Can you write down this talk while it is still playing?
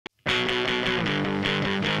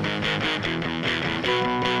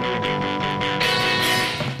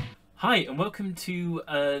Hi, and welcome to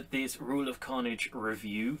this Rule of Carnage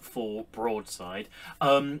review for Broadside.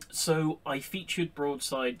 So I featured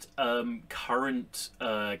Broadside's current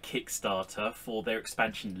Kickstarter for their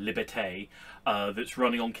expansion Liberte that's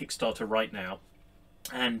running on Kickstarter right now.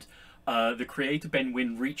 And the creator Ben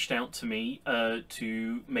Wynn reached out to me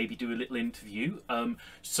to maybe do a little interview.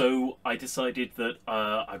 So I decided that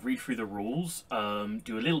I'd read through the rules,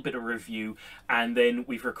 do a little bit of review, and then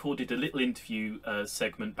we've recorded a little interview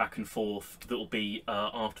segment back and forth that will be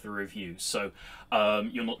after the review. So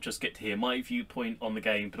you'll not just get to hear my viewpoint on the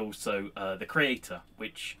game, but also the creator,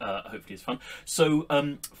 which hopefully is fun. So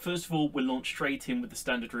first of all, we'll launch straight in with the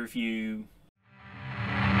standard review.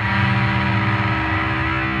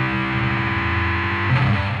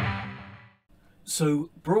 So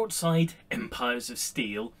Broadside Empires of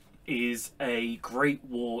Steel is a Great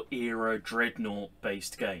War era dreadnought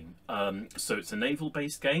based game. So it's a naval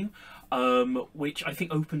based game, which I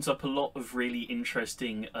think opens up a lot of really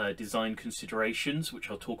interesting design considerations,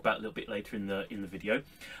 which I'll talk about a little bit later in the video.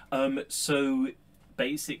 So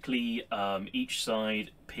basically each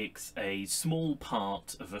side picks a small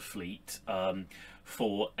part of a fleet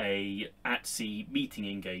for a at-sea meeting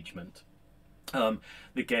engagement.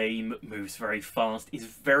 The game moves very fast, is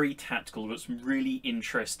very tactical, got some really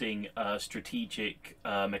interesting strategic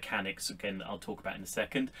mechanics, again I'll talk about in a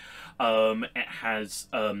second. It has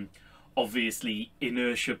obviously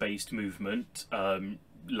inertia based movement,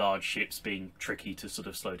 large ships being tricky to sort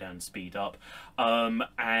of slow down and speed up,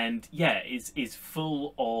 and yeah, is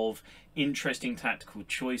full of interesting tactical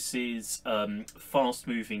choices, fast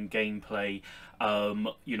moving gameplay,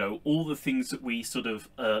 you know, all the things that we sort of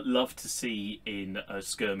love to see in a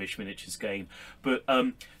skirmish miniatures game. But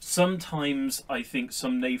sometimes I think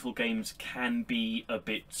some naval games can be a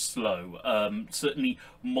bit slow. Certainly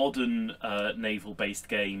modern naval based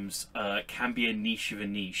games can be a niche of a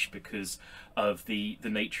niche because of the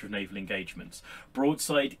nature of naval engagements.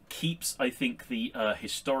 Broadside keeps, I think, the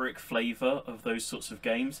historic flavour of those sorts of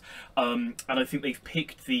games, and I think they've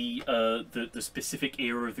picked the specific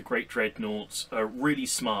era of the Great Dreadnoughts really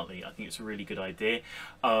smartly. I think it's a really good idea.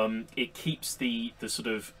 It keeps the sort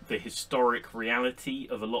of the historic reality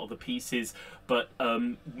of a lot of the pieces, but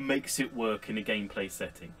makes it work in a gameplay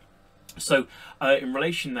setting. So in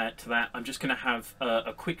relation to that, I'm just going to have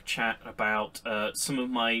a quick chat about some of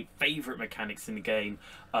my favourite mechanics in the game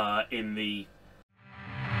in the...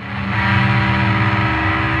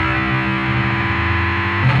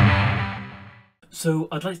 So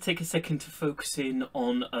I'd like to take a second to focus in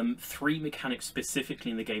on three mechanics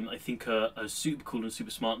specifically in the game that I think are super cool and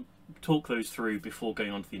super smart. Talk those through before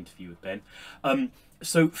going on to the interview with Ben.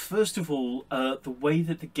 So first of all, the way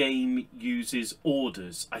that the game uses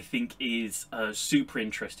orders, I think, is super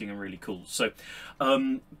interesting and really cool. So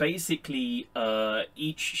basically,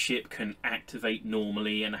 each ship can activate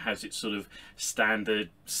normally and has its sort of standard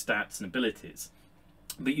stats and abilities.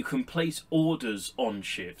 But you can place orders on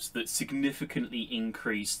ships that significantly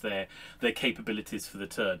increase their capabilities for the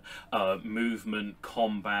turn. Movement,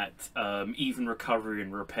 combat, even recovery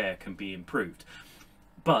and repair can be improved.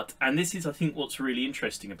 But, and this is I think what's really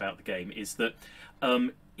interesting about the game, is that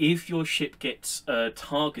if your ship gets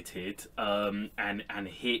targeted and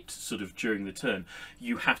hit sort of during the turn,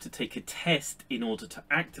 you have to take a test in order to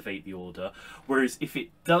activate the order, whereas if it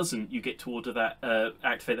doesn't, you get to order that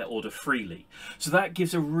activate that order freely. So that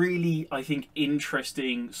gives a really, I think,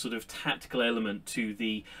 interesting sort of tactical element to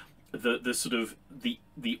the sort of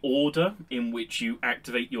the order in which you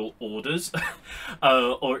activate your orders,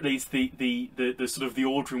 or at least the sort of the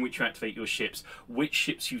order in which you activate your ships, which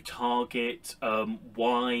ships you target,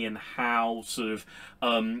 why and how, sort of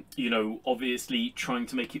you know, obviously trying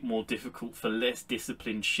to make it more difficult for less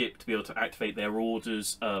disciplined ship to be able to activate their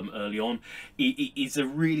orders early on. It is a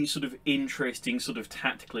really sort of interesting sort of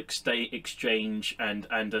tactical exchange and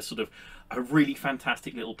a sort of a really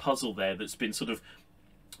fantastic little puzzle there that's been sort of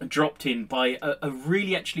dropped in by a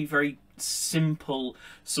really actually very simple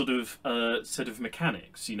sort of set of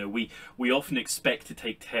mechanics. You know, we often expect to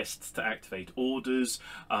take tests to activate orders.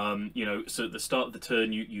 You know, so at the start of the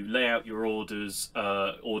turn you lay out your orders,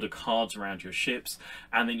 order cards around your ships,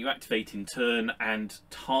 and then you activate in turn, and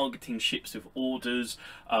targeting ships with orders,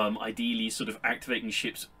 ideally sort of activating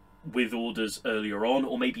ships with orders earlier on,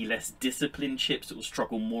 or maybe less disciplined ships that will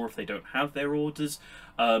struggle more if they don't have their orders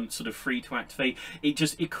sort of free to activate.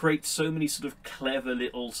 It creates so many sort of clever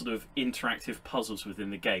little sort of interactive puzzles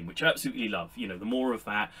within the game, which I absolutely love. You know, the more of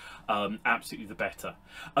that, absolutely the better.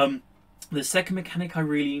 The second mechanic I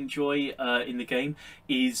really enjoy in the game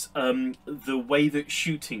is the way that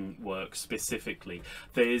shooting works specifically.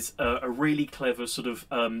 There's a really clever sort of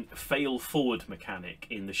fail forward mechanic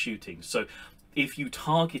in the shooting. So if you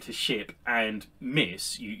target a ship and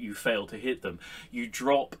miss, you fail to hit them, you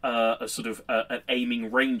drop a sort of an aiming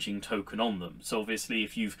ranging token on them. So obviously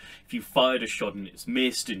if you've fired a shot and it's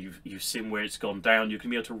missed and you've seen where it's gone down, you're going to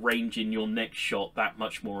be able to range in your next shot that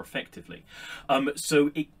much more effectively.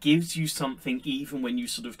 So it gives you something even when you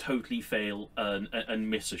sort of totally fail and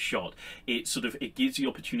miss a shot. It gives you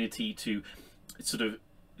opportunity to sort of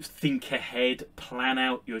think ahead, plan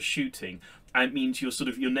out your shooting. And it means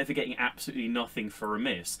you're never getting absolutely nothing for a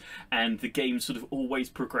miss, and the game's sort of always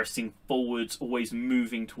progressing forwards, always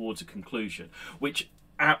moving towards a conclusion, which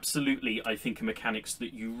absolutely I think are mechanics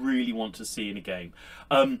that you really want to see in a game.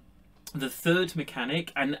 The third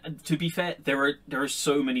mechanic, and to be fair, there are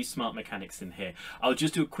so many smart mechanics in here. I'll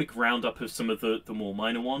just do a quick roundup of some of the more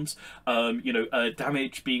minor ones.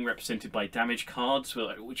 Damage being represented by damage cards,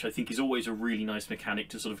 which I think is always a really nice mechanic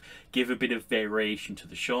to sort of give a bit of variation to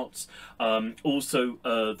the shots. Also,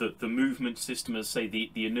 the movement system, as say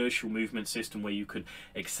the inertial movement system, where you can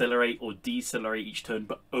accelerate or decelerate each turn,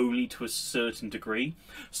 but only to a certain degree.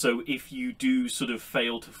 So if you do sort of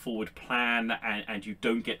fail to forward plan and you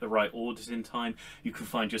don't get the right orders in time, you can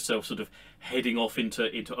find yourself sort of heading off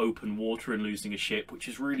into open water and losing a ship, which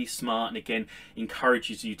is really smart, and again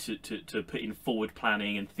encourages you to put in forward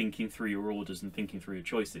planning and thinking through your orders and thinking through your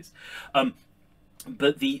choices.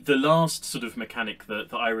 But the last sort of mechanic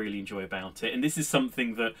that I really enjoy about it, and this is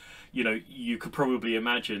something that you could probably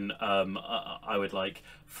imagine I would like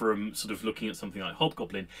from sort of looking at something like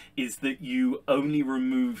Hobgoblin, is that you only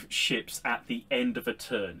remove ships at the end of a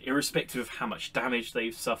turn, irrespective of how much damage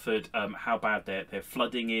they've suffered, how bad their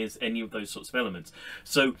flooding is, any of those sorts of elements.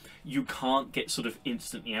 So you can't get sort of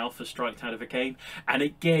instantly alpha striked out of a game. And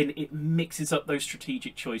again, it mixes up those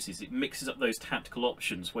strategic choices. It mixes up those tactical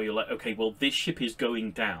options where you're like, okay, well, this ship is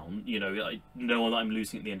going down. I know that I'm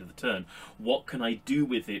losing at the end of the turn. What can I do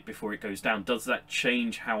with it before it goes down? Does that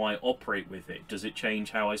change how I operate with it? Does it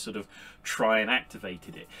change how I sort of try and activate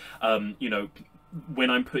it? When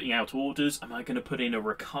I'm putting out orders, am I going to put in a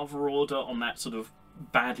recover order on that sort of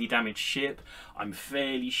badly damaged ship? I'm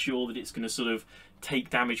fairly sure that it's going to sort of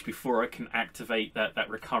take damage before I can activate that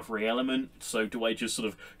recovery element. So do I just sort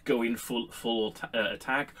of go in full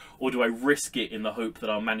attack, or do I risk it in the hope that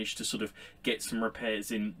I'll manage to sort of get some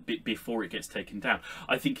repairs in before it gets taken down?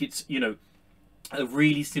 I think it's a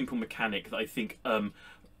really simple mechanic that I think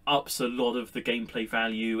ups a lot of the gameplay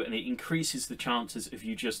value, and it increases the chances of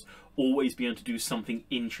you just always being able to do something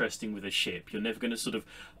interesting with a ship. You're never going to sort of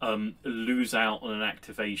lose out on an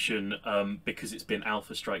activation because it's been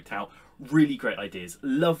alpha striked out. Really great ideas,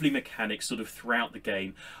 lovely mechanics sort of throughout the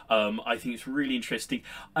game. I think it's really interesting.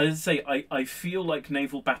 As I say, I feel like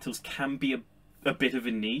naval battles can be a bit of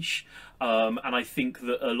a niche, and I think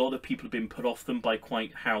that a lot of people have been put off them by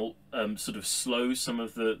quite how sort of slow some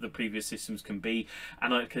of the previous systems can be.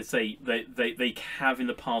 And like I say, they have in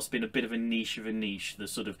the past been a bit of a niche, the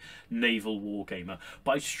sort of naval wargamer.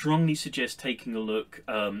 But I strongly suggest taking a look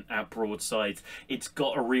at Broadsides. It's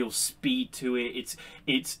got a real speed to it.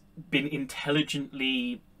 It's been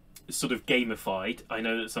intelligently sort of gamified. I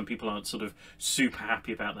know that some people aren't sort of super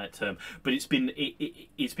happy about that term, but it's been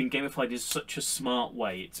gamified in such a smart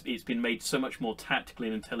way. It's been made so much more tactically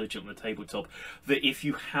and intelligent on the tabletop that if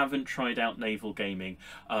you haven't tried out naval gaming,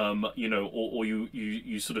 or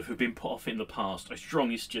you sort of have been put off in the past, I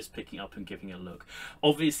strongly suggest picking up and giving it a look.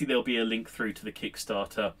 Obviously, there'll be a link through to the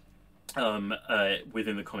Kickstarter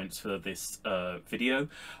within the comments for this video.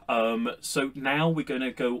 So now we're going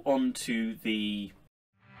to go on to the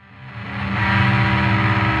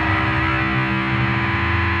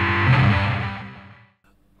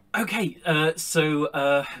Okay,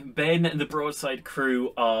 so Ben and the Broadside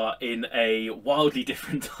crew are in a wildly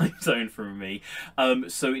different time zone from me.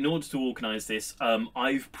 So in order to organise this,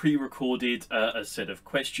 I've pre-recorded a set of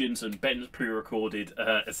questions, and Ben's pre-recorded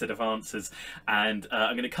a set of answers, and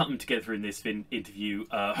I'm going to cut them together in this interview.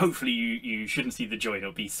 Hopefully you shouldn't see the join,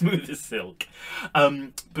 it'll be smooth as silk.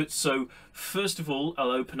 But so, first of all,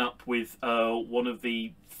 I'll open up with one of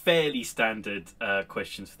the fairly standard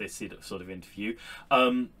questions for this sort of interview.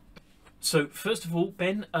 So first of all,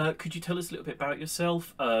 Ben, could you tell us a little bit about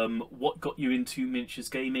yourself, what got you into miniatures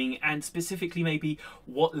gaming, and specifically maybe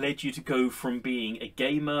what led you to go from being a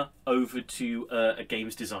gamer over to a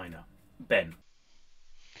games designer? Ben.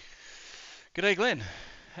 G'day, Glenn.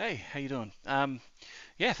 Hey, how you doing?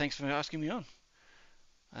 Yeah, thanks for asking me on.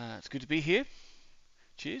 It's good to be here.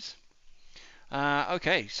 Cheers.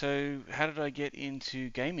 Okay, so how did I get into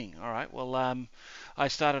gaming? All right, well, I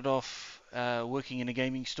started off working in a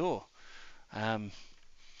gaming store. Um,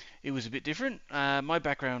 it was a bit different. My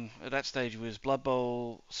background at that stage was Blood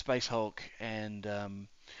Bowl, Space Hulk, and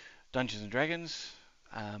Dungeons and Dragons,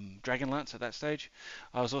 Dragonlance at that stage.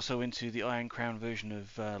 I was also into the Iron Crown version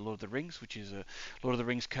of Lord of the Rings, which is a Lord of the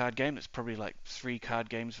Rings card game that's probably like 3 card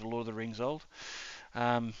games for Lord of the Rings old.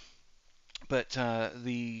 Um, but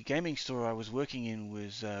the gaming store I was working in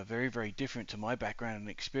was very, very different to my background and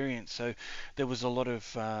experience. So there was a lot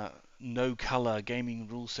of no color gaming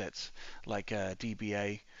rule sets like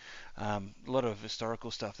DBA, a lot of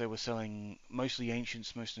historical stuff. They were selling mostly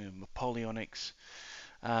ancients, mostly Napoleonics,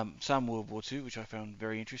 some World War II, which I found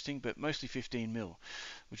very interesting, but mostly 15 mil,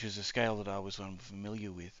 which is a scale that I was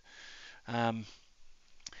unfamiliar with. Um,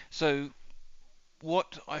 so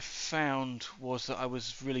what I found was that I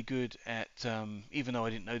was really good at, even though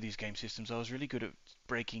I didn't know these game systems, I was really good at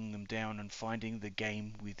breaking them down and finding the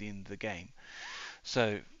game within the game.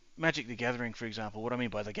 So Magic the Gathering, for example, what I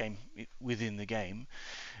mean by the game within the game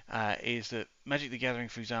is that Magic the Gathering,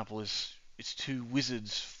 for example, is it's two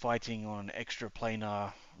wizards fighting on an extra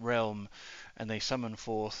planar realm, and they summon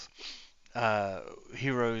forth uh,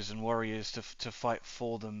 heroes and warriors to fight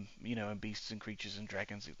for them, and beasts and creatures and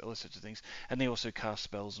dragons, all sorts of things. And they also cast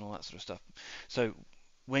spells and all that sort of stuff. So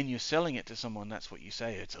when you're selling it to someone, that's what you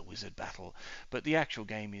say. It's a wizard battle. But the actual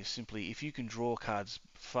game is simply if you can draw cards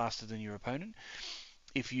faster than your opponent,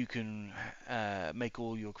 if you can make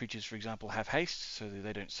all your creatures, for example, have haste so that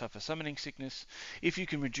they don't suffer summoning sickness, if you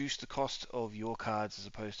can reduce the cost of your cards as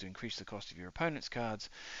opposed to increase the cost of your opponent's cards,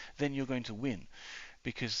 then you're going to win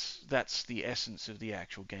because that's the essence of the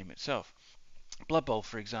actual game itself. Blood Bowl,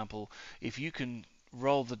 for example, if you can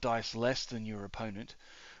roll the dice less than your opponent,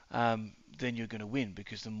 then you're going to win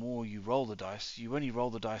because the more you roll the dice, you only roll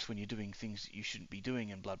the dice when you're doing things that you shouldn't be doing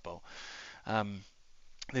in Blood Bowl. Um,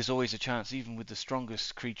 there's always a chance, even with the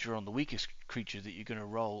strongest creature on the weakest creature, that you're going to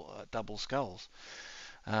roll double skulls.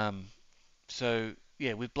 Um, so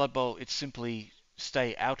yeah, with Blood Bowl, it's simply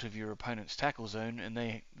stay out of your opponent's tackle zone, and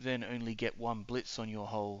they then only get one blitz on your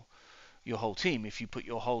whole team. If you put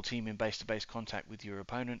your whole team in base-to-base contact with your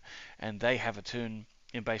opponent, and they have a turn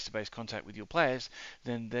in base-to-base contact with your players,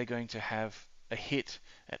 then they're going to have a hit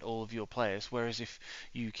at all of your players. Whereas if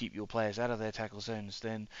you keep your players out of their tackle zones,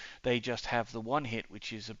 then they just have the one hit,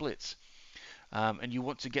 which is a blitz. And you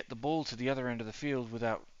want to get the ball to the other end of the field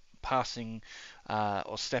without passing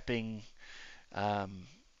or stepping, um,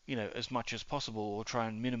 as much as possible, or try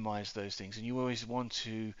and minimize those things. And you always want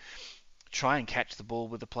to try and catch the ball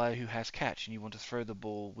with the player who has catch, and you want to throw the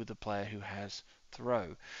ball with the player who has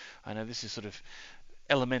throw. I know this is sort of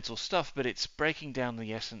elemental stuff, but it's breaking down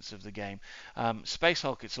the essence of the game. Space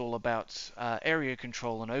Hulk, it's all about area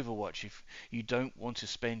control and Overwatch. If you don't want to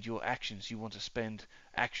spend your actions, you want to spend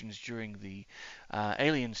actions during the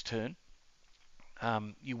alien's turn.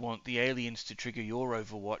 You want the aliens to trigger your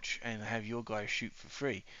Overwatch and have your guys shoot for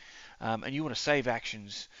free. And you want to save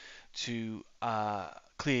actions to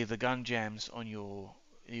clear the gun jams on your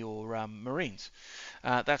Marines.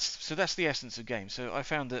 That's the essence of games. So I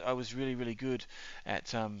found that I was really, really good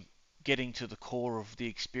at getting to the core of the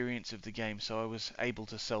experience of the game. So I was able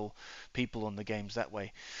to sell people on the games that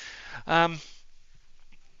way. Um,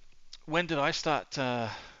 when did I start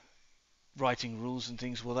writing rules and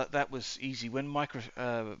things? Well, that was easy. When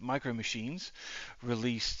Micro Machines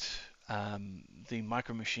released the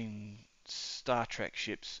Micro Machine Star Trek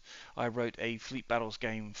ships, I wrote a Fleet Battles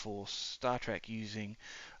game for Star Trek using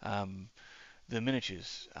the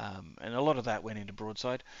miniatures, and a lot of that went into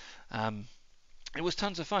Broadside. Um, it was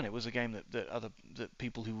tons of fun. It was a game that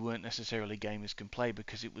people who weren't necessarily gamers can play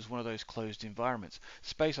because it was one of those closed environments.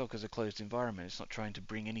 Space Hulk is a closed environment. It's not trying to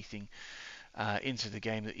bring anything into the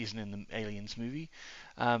game that isn't in the Aliens movie.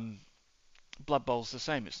 Um, Blood Bowl's the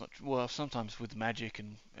same. It's not well. Sometimes with magic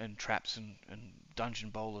and traps and Dungeon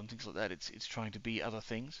Bowl and things like that, it's trying to be other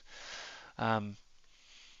things. Um,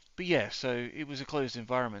 but yeah, so it was a closed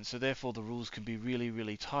environment, so therefore the rules can be really,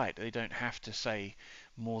 really tight. They don't have to say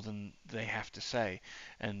more than they have to say,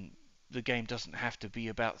 and the game doesn't have to be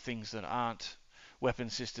about things that aren't weapon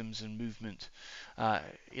systems and movement.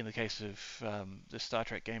 In the case of the Star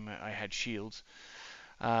Trek game, I had shields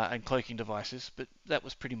and cloaking devices, but that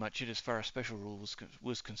was pretty much it as far as special rules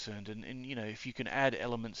was concerned. And if you can add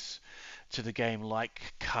elements to the game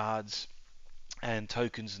like cards and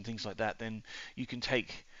tokens and things like that, then you can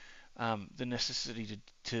take the necessity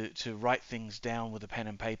to write things down with a pen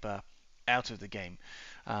and paper out of the game.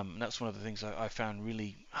 And that's one of the things I found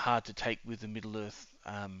really hard to take with the Middle Earth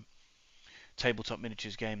tabletop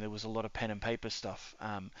miniatures game, there was a lot of pen and paper stuff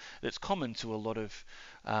that's common to a lot of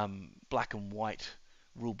black and white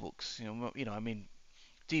rule books. I mean,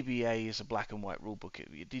 DBA is a black and white rule book.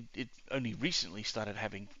 It only recently started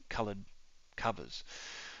having coloured covers,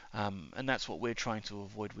 and that's what we're trying to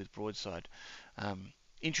avoid with Broadside.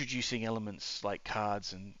 Introducing elements like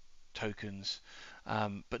cards and tokens,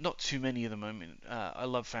 but not too many at the moment. I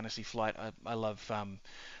love Fantasy Flight. I love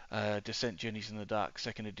Descent Journeys in the Dark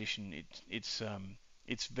Second Edition.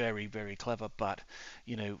 It's very, very clever, but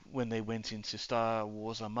when they went into Star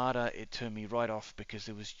Wars Armada, it turned me right off because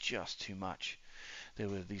there was just too much. There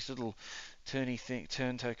were these little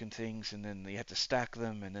turn token things, and then you had to stack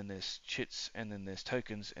them, and then there's chits, and then there's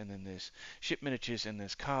tokens, and then there's ship miniatures, and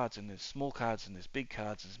there's cards, and there's small cards, and there's big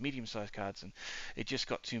cards, and there's medium-sized cards, and it just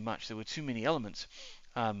got too much. There were too many elements.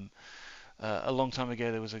 A long time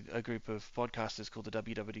ago, there was a group of podcasters called the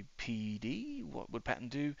WWPD, What Would Patton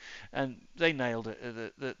Do? And they nailed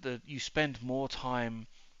it. You spend more time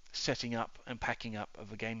setting up and packing up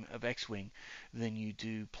of a game of X-Wing than you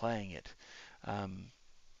do playing it.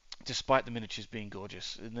 Despite the miniatures being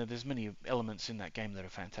gorgeous, and there's many elements in that game that are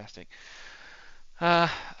fantastic.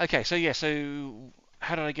 Okay, so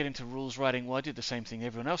how did I get into rules writing? Well, I did the same thing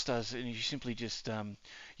everyone else does, and you simply just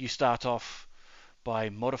you start off by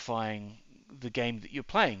modifying the game that you're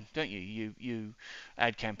playing, don't you? You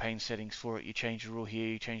add campaign settings for it. You change a rule here,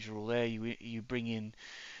 you change a rule there. You bring in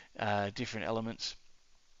different elements.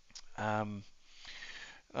 I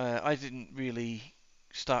didn't really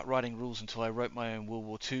start writing rules until I wrote my own World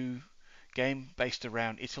War II game based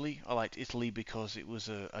around Italy. I liked Italy because it was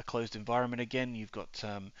a closed environment again. You've got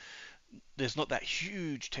there's not that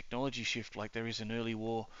huge technology shift like there is in early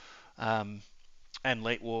war and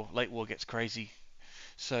late war. Late war gets crazy.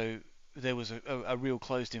 So there was a real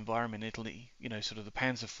closed environment in Italy. Sort of the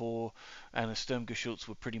Panzer IV and the Sturmgeschütz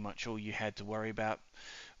were pretty much all you had to worry about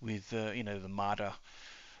with the Marder.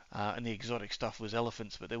 And the exotic stuff was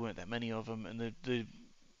elephants, but there weren't that many of them. And the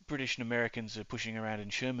British and Americans are pushing around in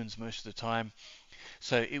Shermans most of the time.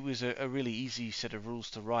 So it was a really easy set of rules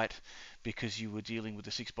to write because you were dealing with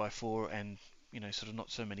the 6x4 and sort of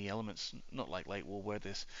not so many elements, not like late war where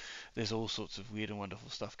there's all sorts of weird and wonderful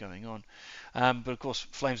stuff going on. But of course,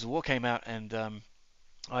 Flames of War came out, and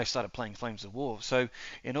I started playing Flames of War. So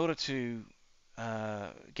in order to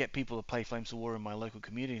get people to play Flames of War in my local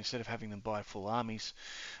community, instead of having them buy full armies,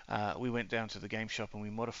 we went down to the game shop and we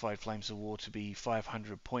modified Flames of War to be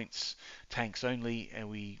 500 points tanks only, and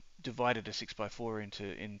we divided a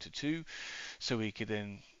 6x4 into two, so we could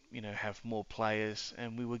then have more players,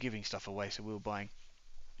 and we were giving stuff away. So we were buying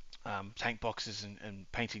tank boxes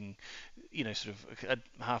and painting sort of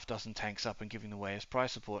a half dozen tanks up and giving them away as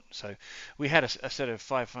prize support. So we had a set of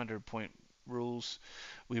 500 point rules.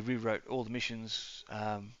 We rewrote all the missions.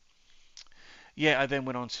 I then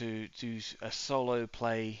went on to do a solo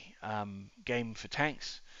play game for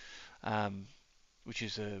tanks, which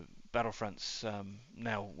is a Battlefront's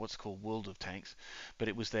now what's called World of Tanks, but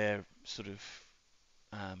it was their sort of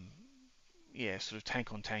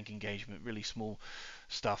tank on tank engagement, really small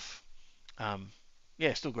stuff.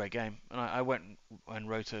 Still a great game. And I went and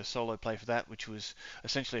wrote a solo play for that, which was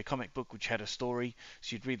essentially a comic book which had a story.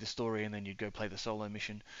 So you'd read the story and then you'd go play the solo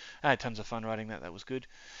mission. I had tons of fun writing that. That was good.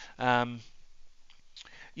 And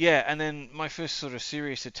then my first sort of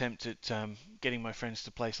serious attempt at getting my friends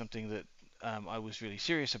to play something that I was really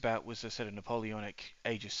serious about was a set of Napoleonic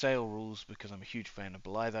Age of Sail rules, because I'm a huge fan of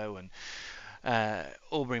Belitho and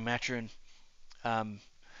Aubrey Maturin.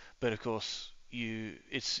 But of course,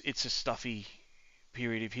 it's a stuffy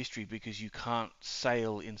period of history because you can't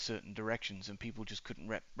sail in certain directions, and people just couldn't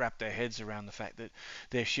wrap their heads around the fact that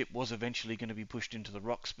their ship was eventually going to be pushed into the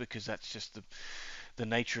rocks, because that's just the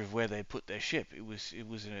nature of where they put their ship. It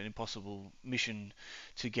was an impossible mission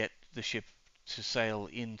to get the ship to sail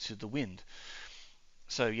into the wind.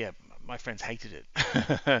 So yeah, my friends hated it.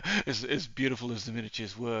 as beautiful as the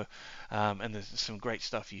miniatures were, and there's some great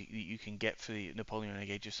stuff you can get for the Napoleonic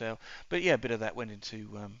Age of Sail. But yeah, a bit of that went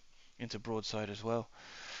into Broadside as well.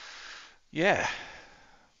 Yeah.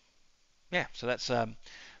 So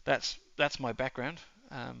that's my background.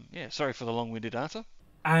 Sorry for the long-winded answer.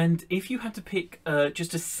 And if you had to pick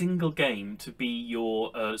just a single game to be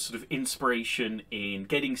your sort of inspiration in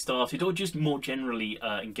getting started, or just more generally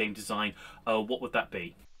in game design, what would that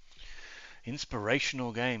be?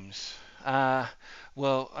 Inspirational games.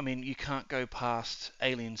 Well, I mean, you can't go past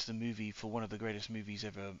Aliens the movie for one of the greatest movies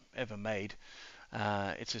ever made.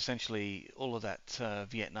 It's essentially all of that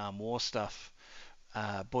Vietnam War stuff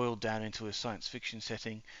boiled down into a science fiction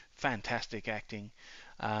setting. Fantastic acting.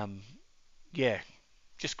 Yeah,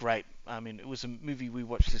 just great. I mean, it was a movie we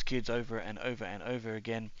watched as kids over and over and over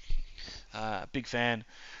again. Big fan.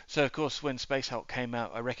 So of course, when Space Hulk came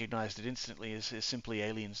out, I recognized it instantly as simply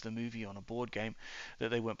Aliens, the movie on a board game that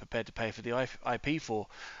they weren't prepared to pay for the IP for.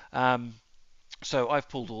 Um, so I've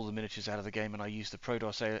pulled all the miniatures out of the game, and I use the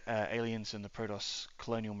Protoss Aliens and the Protoss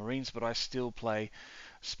Colonial Marines, but I still play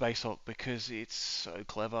Space Hulk because it's so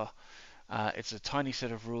clever. It's a tiny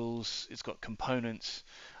set of rules. It's got components,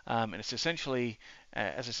 and it's essentially,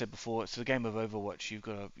 as I said before, it's a game of Overwatch.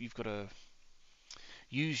 You've got to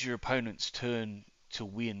use your opponent's turn to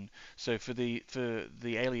win. So for the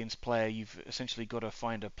aliens player, you've essentially got to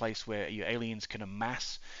find a place where your aliens can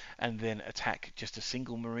amass and then attack just a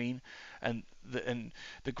single marine. And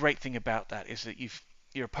the great thing about that is that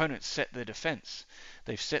your opponents set their defense.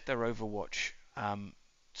 They've set their Overwatch.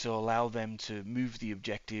 To allow them to move the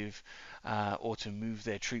objective or to move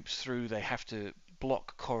their troops through, they have to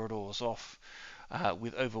block corridors off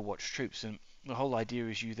with Overwatch troops. And the whole idea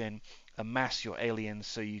is you then amass your aliens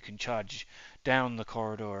so you can charge down the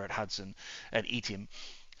corridor at Hudson and eat him.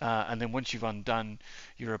 And then once you've undone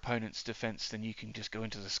your opponent's defense, then you can just go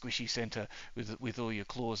into the squishy center with all your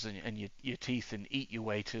claws and your teeth and eat your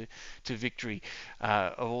way to victory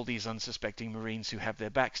of all these unsuspecting Marines who have their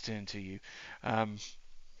backs turned to you.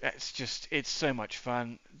 It's so much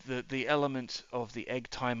fun. The element of the egg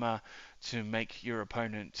timer to make your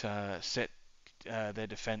opponent set their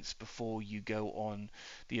defense before you go on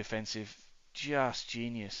the offensive, just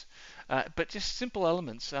genius. But just simple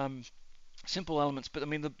elements. Simple elements, but I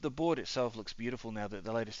mean the board itself looks beautiful now.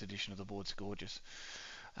 The latest edition of the board's gorgeous.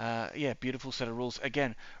 Yeah, beautiful set of rules.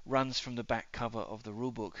 Again, runs from the back cover of the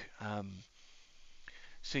rulebook.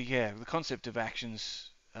 So yeah, the concept of actions,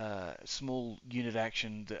 small unit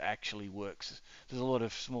action that actually works. There's a lot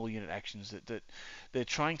of small unit actions that they're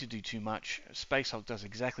trying to do too much. Space Hulk does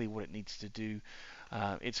exactly what it needs to do.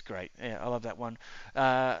 It's great. Yeah, I love that one.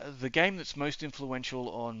 The game that's most influential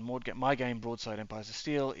on my game, Broadside Empires of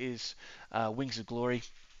Steel, is Wings of Glory.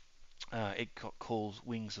 It got called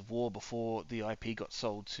Wings of War before the IP got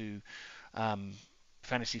sold to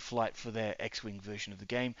Fantasy Flight for their X-Wing version of the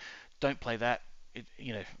game. Don't play that.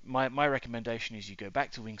 My recommendation is you go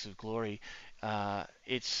back to Wings of Glory.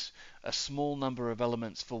 It's a small number of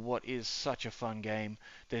elements for what is such a fun game.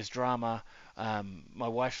 There's drama. My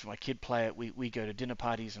wife and my kid play it. We go to dinner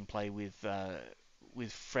parties and play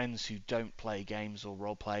with friends who don't play games or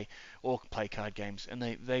role play or play card games, and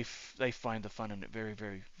they find the fun in it very,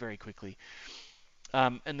 very, very quickly.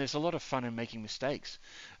 And there's a lot of fun in making mistakes,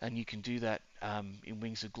 and you can do that in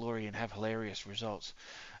Wings of Glory and have hilarious results.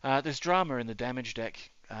 There's drama in the damage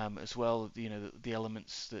deck as well. The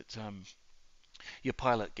elements that your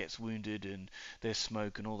pilot gets wounded and there's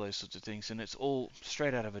smoke and all those sorts of things, and it's all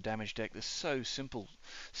straight out of a damage deck. There's so simple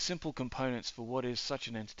components for what is such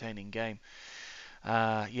an entertaining game.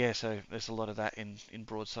 Yeah, so there's a lot of that in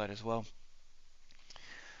Broadside as well.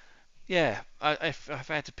 Yeah, if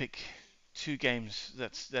I had to pick two games,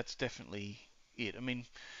 that's definitely it. I mean,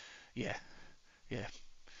 yeah, yeah.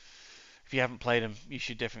 If you haven't played them, you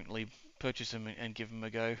should definitely purchase them and give them a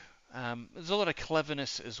go. There's a lot of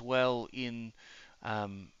cleverness as well in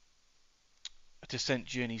um, Descent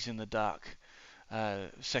Journeys in the Dark,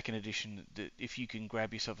 second edition. That if you can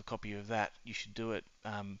grab yourself a copy of that, you should do it.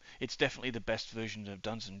 It's definitely the best version of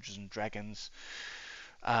Dungeons and Dragons.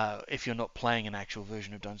 If you're not playing an actual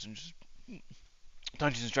version of Dungeons and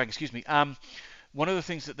Dragons, excuse me. One of the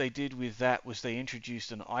things that they did with that was they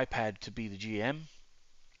introduced an iPad to be the GM.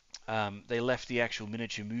 They left the actual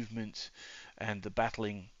miniature movement and the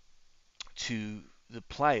battling to the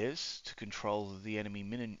players to control the enemy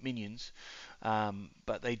minions,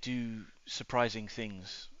 but they do surprising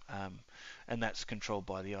things, and that's controlled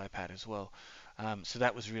by the iPad as well. So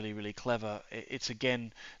that was really, really clever. It's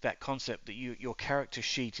again that concept that your character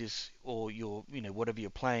sheet is, or whatever you're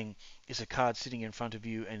playing, is a card sitting in front of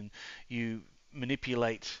you, and you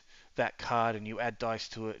manipulate that card and you add dice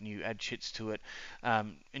to it and you add chits to it,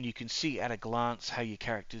 and you can see at a glance how your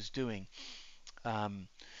character's doing.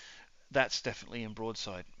 That's definitely in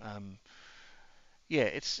Broadside. Yeah,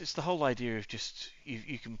 it's the whole idea of just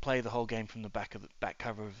you can play the whole game from the back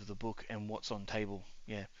cover of the book and what's on table.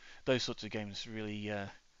 Yeah, those sorts of games really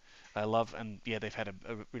I love, and yeah, they've had a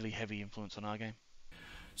really heavy influence on our game.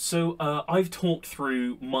 So I've talked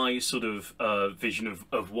through my sort of vision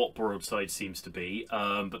of what Broadside seems to be,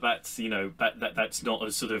 but that's that's not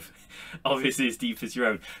as sort of obviously as deep as your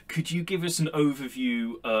own. Could you give us an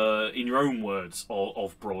overview in your own words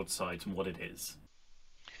of Broadside and what it is?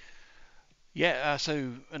 Yeah,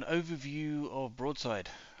 so an overview of Broadside.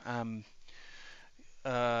 Um,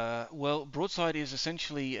 Well, Broadside is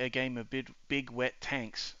essentially a game of big wet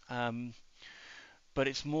tanks. But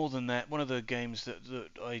it's more than that. One of the games that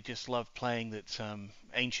I just loved playing that's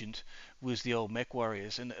ancient was the old Mech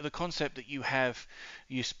Warriors, and the concept that you have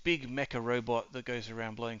this big mecha robot that goes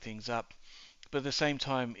around blowing things up, but at the same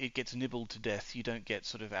time it gets nibbled to death. You don't get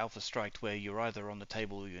sort of alpha striked where you're either on the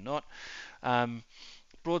table or you're not. Um,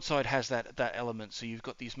 Broadside has that element, so you've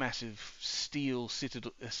got these massive steel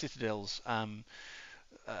citadels,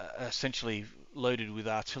 essentially loaded with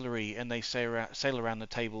artillery, and they sail around the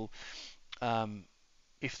table. Um,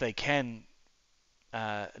 if they can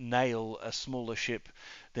nail a smaller ship,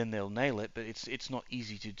 then they'll nail it. But it's not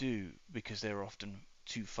easy to do because they're often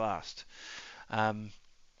too fast. Um,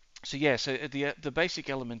 so yeah, so the basic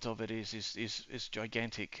element of it is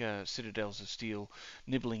gigantic citadels of steel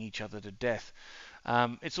nibbling each other to death.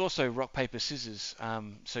 It's also rock paper scissors.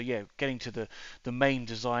 So yeah, getting to the main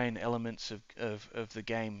design elements of the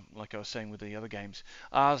game, like I was saying with the other games,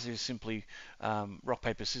 ours is simply rock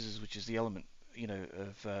paper scissors, which is the element,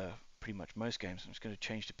 of pretty much most games. I'm just going to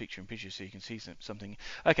change the picture-in-picture so you can see something.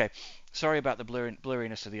 Okay, sorry about the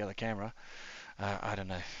blurriness of the other camera. I don't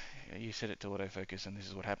know. You set it to autofocus, and this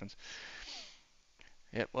is what happens.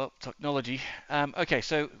 Yep, well, technology. Okay,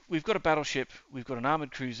 so we've got a battleship, we've got an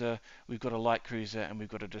armored cruiser, we've got a light cruiser, and we've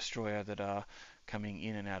got a destroyer that are coming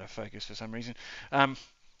in and out of focus for some reason.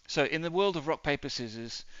 So in the world of rock, paper,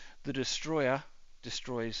 scissors, the destroyer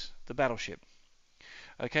destroys the battleship.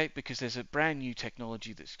 Okay, because there's a brand new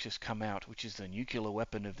technology that's just come out, which is the nuclear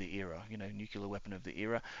weapon of the era, nuclear weapon of the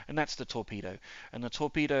era, and that's the torpedo. And the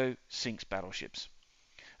torpedo sinks battleships.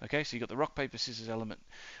 Okay, so you've got the rock, paper, scissors element,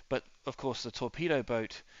 but of course the torpedo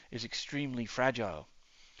boat is extremely fragile.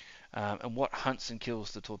 And what hunts and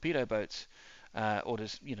kills the torpedo boats, or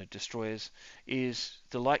destroyers, is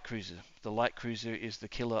the light cruiser. The light cruiser is the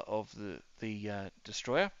killer of the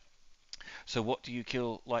destroyer. So what do you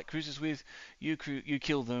kill light cruisers with? You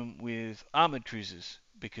kill them with armored cruisers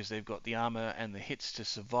because they've got the armor and the hits to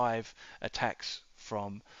survive attacks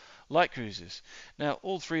from light cruisers. Now,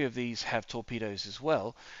 all three of these have torpedoes as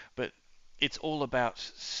well, but it's all about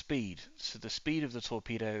speed. So the speed of the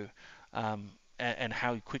torpedo, and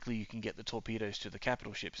how quickly you can get the torpedoes to the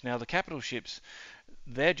capital ships. Now, the capital ships,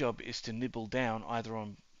 their job is to nibble down either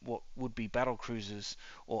on what would be battle cruisers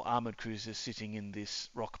or armored cruisers sitting in this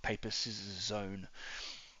rock, paper, scissors zone.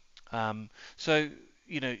 So,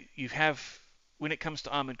 you have, when it comes to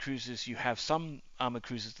armored cruisers, you have some armored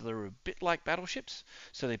cruisers that are a bit like battleships,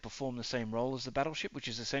 so they perform the same role as the battleship, which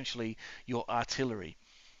is essentially your artillery.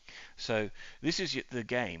 So this is the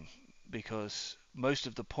game, because most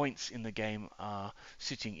of the points in the game are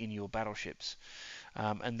sitting in your battleships.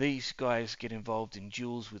 And these guys get involved in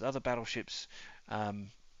duels with other battleships,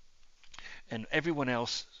 and everyone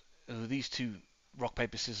else, these two rock,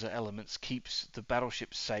 paper, scissors elements, keeps the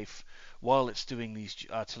battleship safe while it's doing these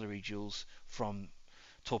artillery duels from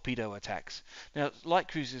torpedo attacks. Now, light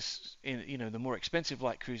cruisers, the more expensive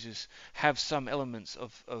light cruisers, have some elements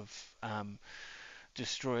of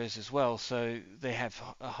destroyers as well, so they have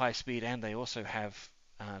a high speed and they also have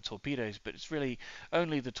torpedoes, but it's really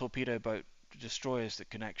only the torpedo boat destroyers that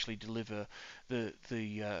can actually deliver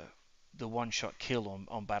the one-shot kill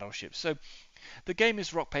on battleships. So the game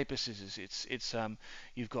is rock, paper, scissors. It's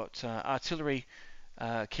you've got artillery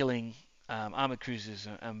killing armored cruisers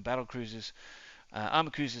and battle cruisers.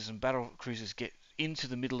 Armored cruisers and battle cruisers get into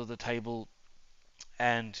the middle of the table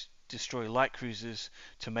and destroy light cruisers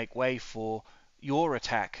to make way for your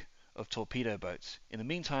attack of torpedo boats. In the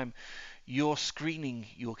meantime, you're screening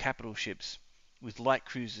your capital ships with light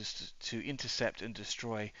cruisers to intercept and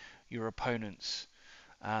destroy your opponent's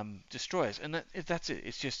destroyers, and that's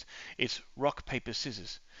it. It's rock, paper,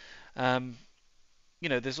 scissors.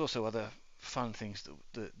 There's also other fun things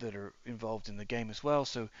that are involved in the game as well.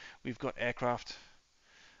 So we've got aircraft,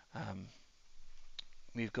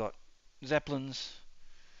 we've got zeppelins,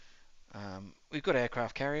 we've got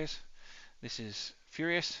aircraft carriers. This is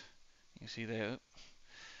Furious. You can see there.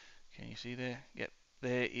 Can you see there? Yep.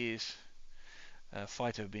 There is a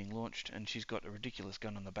fighter being launched, and she's got a ridiculous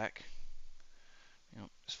gun on the back.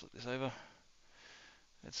 Just flip this over.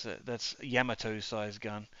 That's a Yamato-sized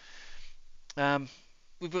gun.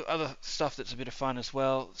 We've got other stuff that's a bit of fun as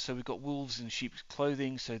well. So we've got wolves in sheep's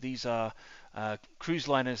clothing. So these are cruise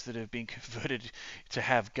liners that have been converted to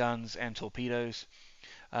have guns and torpedoes.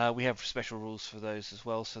 We have special rules for those as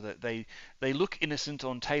well, so that they look innocent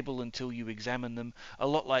on table until you examine them. A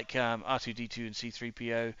lot like R2-D2 and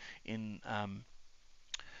C3PO in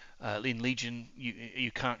In Legion,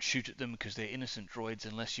 you can't shoot at them because they're innocent droids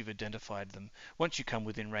unless you've identified them. Once you come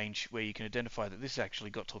within range where you can identify that this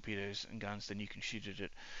actually got torpedoes and guns, then you can shoot at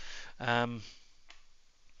it.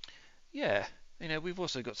 Yeah, we've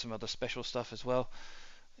also got some other special stuff as well.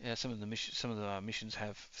 Yeah, some of our missions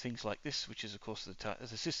have things like this, which is of course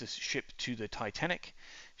the sister ship to the Titanic.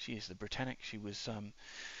 She is the Britannic. She was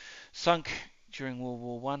sunk during World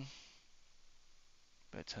War One.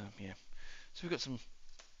 But yeah, so we've got some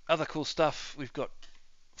other cool stuff. We've got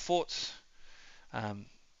forts. Um,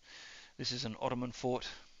 this is an Ottoman fort.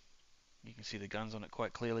 You can see the guns on it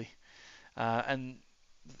quite clearly, and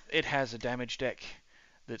it has a damage deck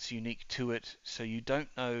that's unique to it. So you don't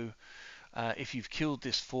know if you've killed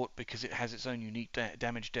this fort because it has its own unique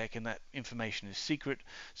damage deck, and that information is secret.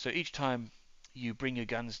 So each time you bring your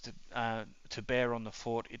guns to bear on the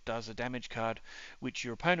fort, it does a damage card, which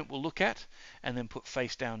your opponent will look at and then put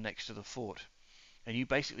face down next to the fort. And you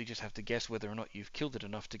basically just have to guess whether or not you've killed it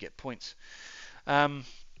enough to get points.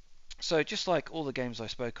 So just like all the games I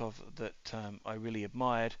spoke of that I really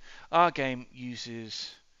admired, our game uses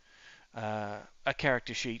a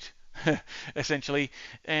character sheet essentially,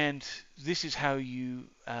 and this is how you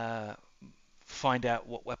find out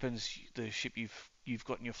what weapons the ship you've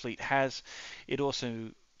got in your fleet has. It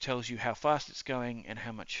also tells you how fast it's going and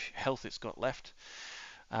how much health it's got left.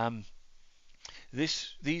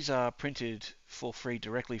 These are printed for free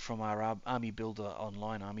directly from our Army Builder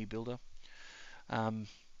online Army Builder.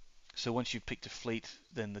 So once you've picked a fleet,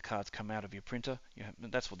 then the cards come out of your printer.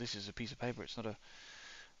 That's what this is, a piece of paper. It's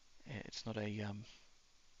not a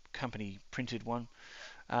company printed one.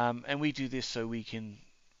 And we do this so we can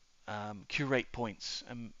curate points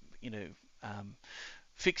and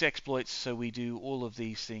fix exploits. So we do all of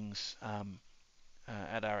these things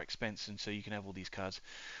at our expense, and so you can have all these cards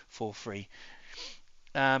for free.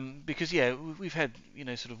 Because yeah, we've had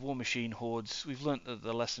sort of War Machine hordes. We've learnt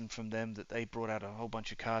the lesson from them that they brought out a whole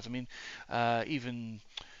bunch of cards. I mean, even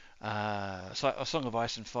a Song of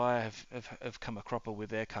Ice and Fire have come a cropper with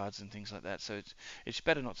their cards and things like that. So it's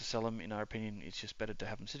better not to sell them, in our opinion. It's just better to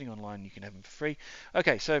have them sitting online. You can have them for free.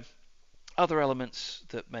 Okay, so other elements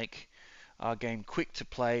that make our game quick to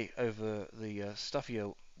play over the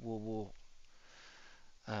stuffier World War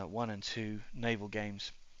 1 and 2 naval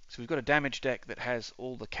games. So we've got a damage deck that has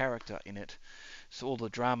all the character in it, so all the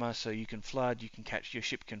drama. So you can flood, your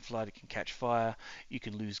ship can flood, it can catch fire, you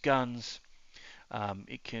can lose guns.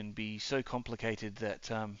 It can be so complicated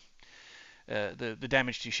that the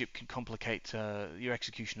damage to your ship can complicate your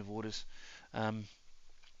execution of orders.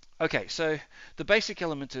 Okay, so the basic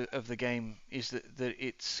element of the game is that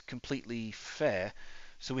it's completely fair.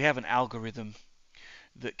 So we have an algorithm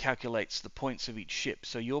that calculates the points of each ship.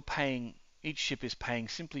 So each ship is paying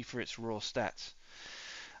simply for its raw stats.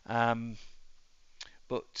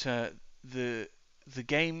 But the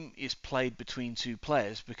game is played between two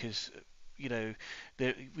players because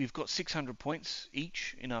we've got 600 points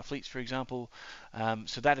each in our fleets, for example.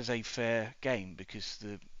 So that is a fair game because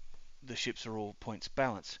the ships are all points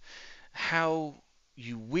balanced. How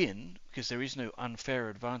you win, because there is no unfair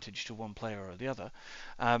advantage to one player or the other,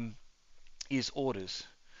 is orders.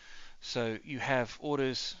 So you have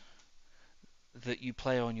orders that you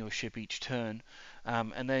play on your ship each turn,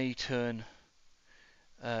 and they turn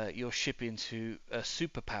your ship into a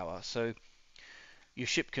superpower. So your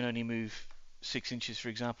ship can only move 6 inches, for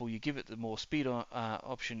example. You give it the more speed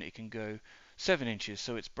option, it can go 7 inches,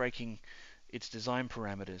 so it's breaking its design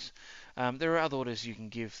parameters. There are other orders you can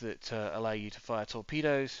give that allow you to fire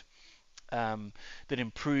torpedoes, that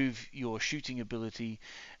improve your shooting ability,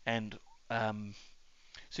 and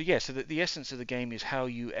so the essence of the game is how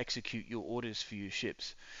you execute your orders for your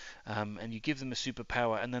ships, and you give them a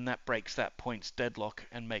superpower, and then that breaks that points deadlock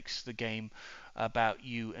and makes the game about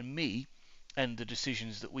you and me and the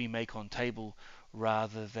decisions that we make on table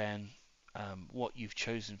rather than what you've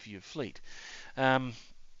chosen for your fleet.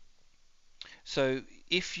 So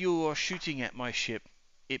if you're shooting at my ship,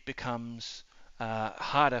 it becomes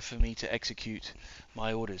harder for me to execute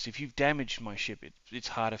my orders. If you've damaged my ship, it's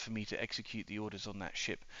harder for me to execute the orders on that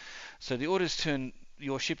ship. So the orders turn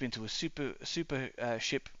your ship into a super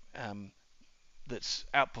ship that's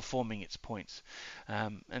outperforming its points.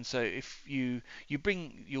 And so if you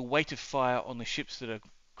bring your weight of fire on the ships that are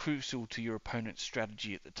crucial to your opponent's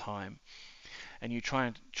strategy at the time, and you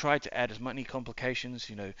try to add as many complications,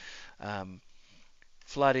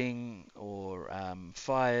 flooding or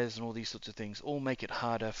fires and all these sorts of things, all make it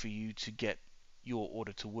harder for you to get your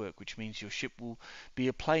order to work, which means your ship will be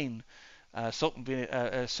a plain salt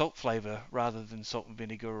flavor rather than salt and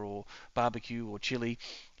vinegar or barbecue or chili.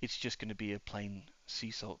 It's just going to be a plain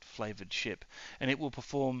sea salt flavored ship, and it will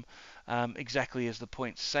perform exactly as the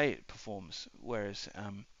points say it performs. Whereas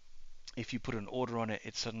if you put an order on it,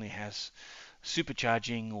 it suddenly has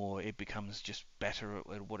supercharging, or it becomes just better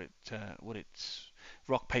at what its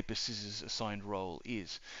rock paper scissors assigned role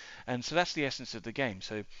is. And so that's the essence of the game.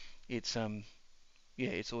 So it's yeah,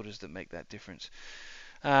 it's orders that make that difference.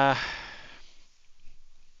 Uh,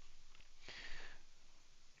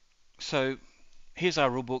 so here's our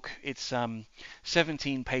rulebook. It's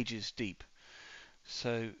 17 pages deep.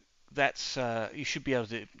 So that's you should be able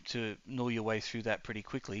to gnaw your way through that pretty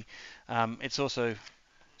quickly. It's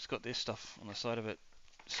got this stuff on the side of it.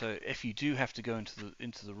 So if you do have to go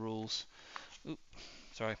into the rules, oops,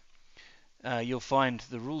 sorry, you'll find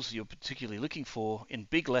the rules that you're particularly looking for in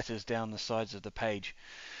big letters down the sides of the page.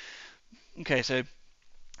 Okay, so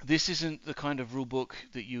this isn't the kind of rulebook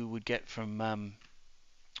that you would get from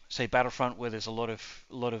say Battlefront, where there's a lot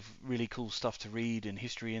of really cool stuff to read and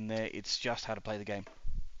history in there. It's just how to play the game.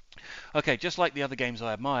 Okay, just like the other games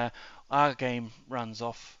I admire, our game runs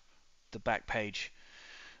off the back page,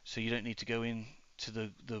 so you don't need to go in to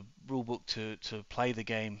the rulebook to play the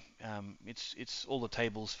game. It's all the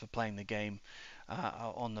tables for playing the game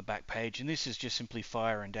are on the back page, and this is just simply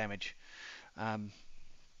fire and damage. Um,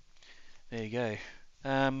 there you go.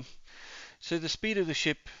 So the speed of the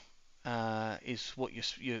ship is what your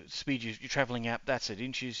speed you're traveling at. That's at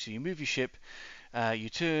inches. So you move your ship, you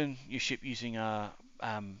turn your ship using a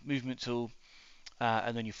movement tool,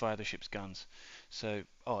 and then you fire the ship's guns. So,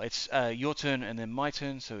 it's your turn and then my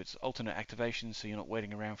turn, so it's alternate activation, so you're not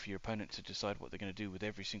waiting around for your opponent to decide what they're going to do with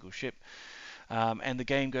every single ship. And the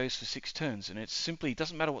game goes for 6 turns, and it simply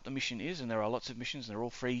doesn't matter what the mission is, and there are lots of missions, and they're all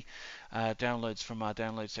free downloads from our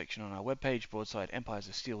download section on our webpage,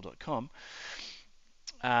 broadsideempires.steel.com.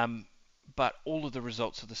 But all of the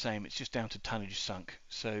results are the same. It's just down to tonnage sunk.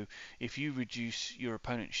 So if you reduce your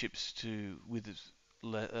opponent's ships to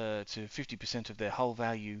 50% of their hull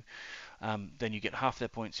value, then you get half their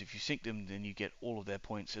points. If you sink them, then you get all of their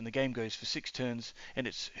points. And the game goes for 6 turns, and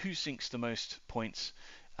it's who sinks the most points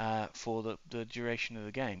for the duration of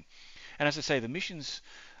the game. And as I say, the missions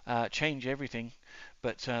change everything,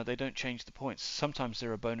 but they don't change the points. Sometimes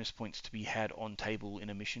there are bonus points to be had on table in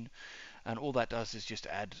a mission, and all that does is just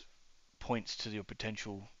add points to your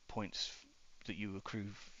potential points that you accrue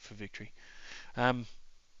for victory. Um,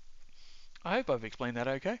 I hope I've explained that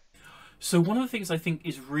okay. So one of the things I think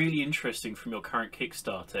is really interesting from your current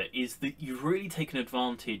Kickstarter is that you've really taken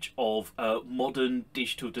advantage of modern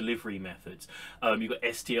digital delivery methods. You've got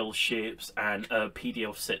STL ships and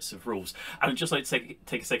PDF sets of rules. And I'd just like to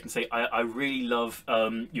take a second and say I really love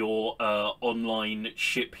your online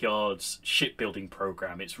shipyards shipbuilding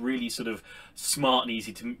program. It's really sort of smart and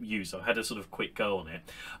easy to use. I've had a sort of quick go on it.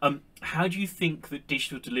 How do you think that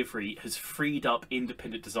digital delivery has freed up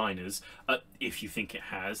independent designers, if you think it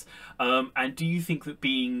has? And do you think that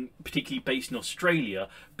being particularly based in Australia,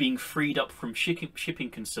 being freed up from shipping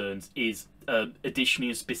concerns is additionally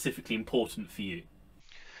and specifically important for you?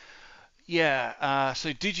 Yeah,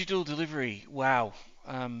 so digital delivery, wow.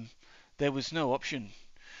 There was no option.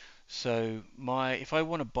 So if I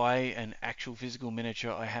want to buy an actual physical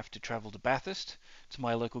miniature, I have to travel to Bathurst, to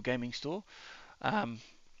my local gaming store. Um,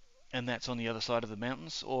 and that's on the other side of the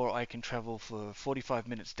mountains, or I can travel for 45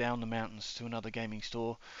 minutes down the mountains to another gaming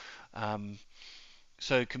store. Um,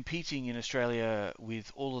 so competing in Australia with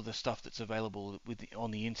all of the stuff that's available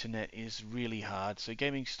on the internet is really hard. So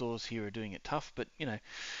gaming stores here are doing it tough, but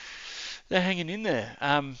they're hanging in there.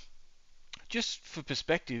 Just for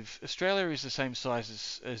perspective, Australia is the same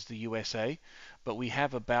size as the USA, but we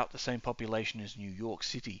have about the same population as New York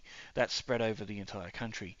City. That's spread over the entire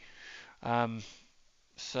country. Um,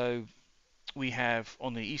 so we have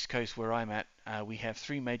on the east coast where I'm at, we have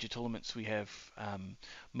 3 major tournaments. We have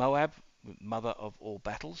Moab, mother of all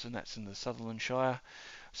battles, and that's in the Sutherland Shire,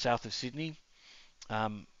 south of Sydney.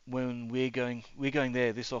 When we're going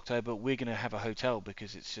there this October, we're going to have a hotel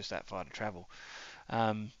because it's just that far to travel.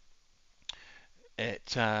 Um,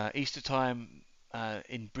 at Easter time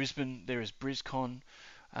in Brisbane, there is BrisCon.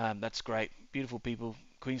 That's great, beautiful people.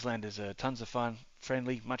 Queenslanders are tons of fun,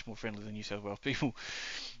 friendly, much more friendly than New South Wales people.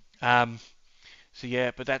 Um, So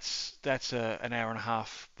yeah, but that's an hour and a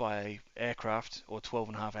half by aircraft or 12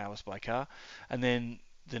 and a half hours by car. And then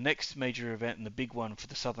the next major event and the big one for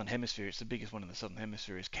the Southern Hemisphere, it's the biggest one in the Southern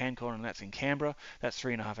Hemisphere, is CanCon, and that's in Canberra. That's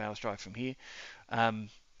 3.5 hours drive from here. Um,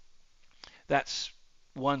 that's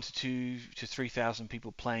 1 to 3,000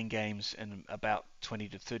 people playing games and about 20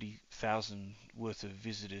 to 30,000 worth of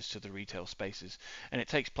visitors to the retail spaces. And it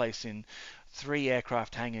takes place in 3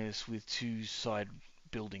 aircraft hangars with 2 side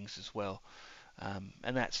buildings as well.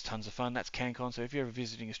 And that's tons of fun. That's CanCon. So if you're ever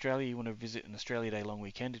visiting Australia, you want to visit an Australia Day long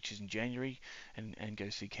weekend, which is in January, and go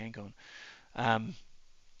see CanCon. Um,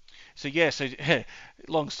 so yeah, so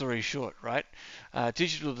long story short, right?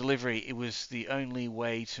 Digital delivery, it was the only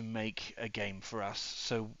way to make a game for us.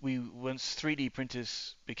 So once 3D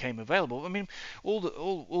printers became available, I mean, all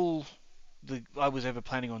the I was ever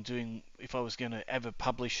planning on doing, if I was going to ever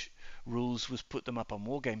publish rules, was put them up on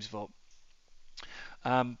Wargames Vault.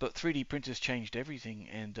 But 3D printers changed everything,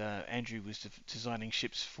 and Andrew was designing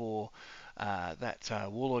ships for that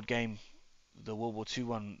Warlord game, the World War II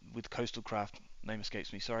one with Coastal Craft. Name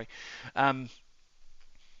escapes me, sorry. Um,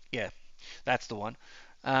 yeah, that's the one.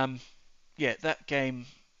 Um, yeah, that game.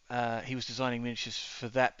 He was designing miniatures for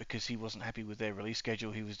that because he wasn't happy with their release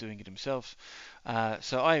schedule. He was doing it himself.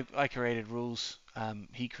 So I created rules.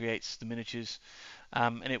 He creates the miniatures,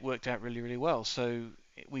 and it worked out really, really well. So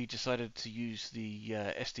we decided to use the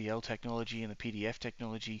SDL technology and the PDF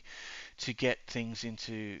technology to get things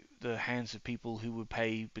into the hands of people who would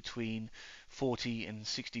pay between $40 and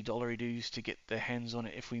 $60 dues to get their hands on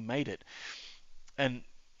it if we made it. And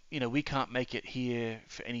we can't make it here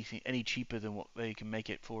for anything any cheaper than what they can make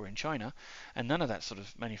it for in China, and none of that sort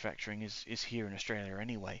of manufacturing is here in Australia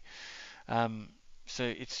anyway. Um, so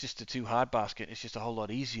it's just a too hard basket. It's just a whole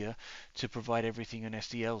lot easier to provide everything in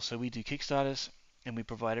STL. So we do Kickstarters and we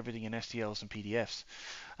provide everything in STLs and PDFs.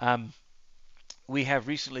 We have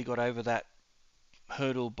recently got over that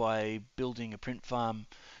hurdle by building a print farm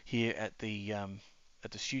here at the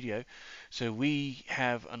studio. So we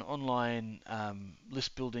have an online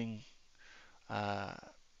list building uh,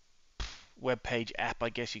 web page app, I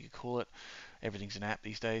guess you could call it. Everything's an app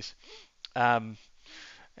these days. Um,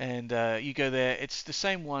 and you go there. It's the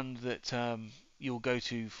same one that you'll go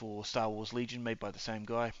to for Star Wars Legion, made by the same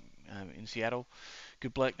guy in Seattle.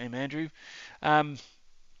 Good bloke named Andrew. Um,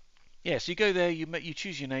 Yeah, so you go there, you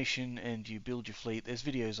choose your nation, and you build your fleet. There's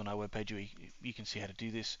videos on our webpage where you can see how to do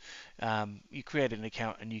this. You create an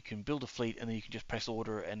account, and you can build a fleet, and then you can just press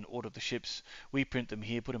order and order the ships. We print them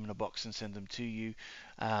here, put them in a box, and send them to you.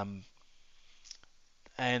 Um,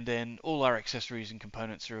 and then all our accessories and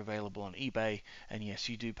components are available on eBay. And yes,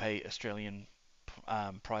 you do pay Australian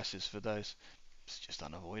prices for those. It's just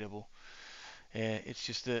unavoidable. It's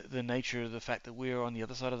just the nature of the fact that we're on the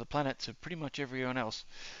other side of the planet to pretty much everyone else.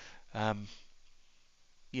 Um,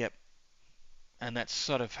 yep, and that's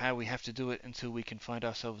sort of how we have to do it until we can find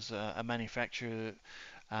ourselves a manufacturer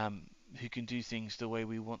who can do things the way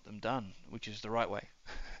we want them done, which is the right way.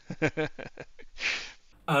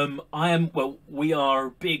 We are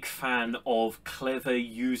a big fan of clever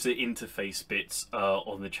user interface bits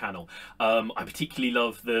on the channel. I particularly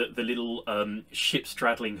love the little ship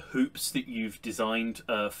straddling hoops that you've designed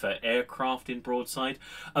for aircraft in Broadside.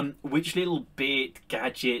 Which little bit,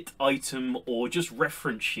 gadget, item, or just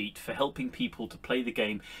reference sheet for helping people to play the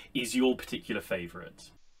game is your particular favourite?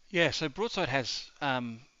 Yeah, so Broadside has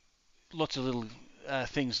lots of little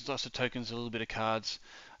things, lots of tokens, a little bit of cards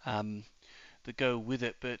um, that go with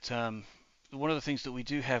it, but one of the things that we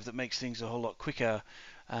do have that makes things a whole lot quicker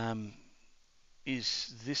um,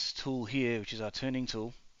 is this tool here, which is our turning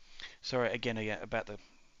tool. Sorry again about the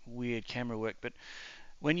weird camera work, but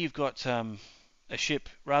when you've got a ship,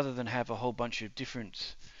 rather than have a whole bunch of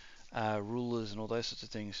different rulers and all those sorts of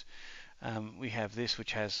things, we have this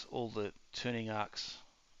which has all the turning arcs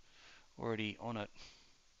already on it.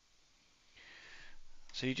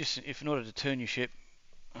 So you just, if in order to turn your ship,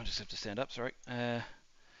 I'll just have to stand up, sorry.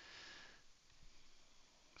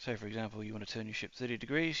 So for example, you want to turn your ship 30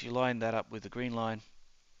 degrees, you line that up with the green line,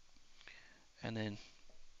 and then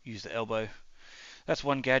use the elbow. That's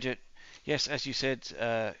one gadget. Yes, as you said,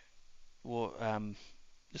 this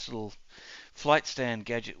little flight stand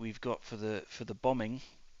gadget we've got for the bombing.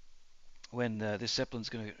 When this Zeppelin's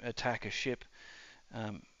going to attack a ship,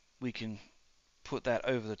 we can put that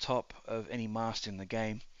over the top of any mast in the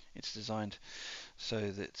game. It's designed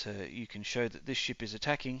so that you can show that this ship is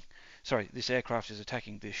attacking. Sorry, this aircraft is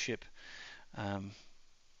attacking this ship. Um,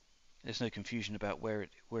 there's no confusion about where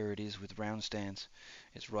it is with round stands.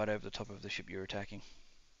 It's right over the top of the ship you're attacking.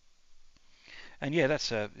 And yeah,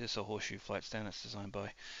 it's a horseshoe flight stand that's designed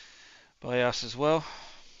by us as well.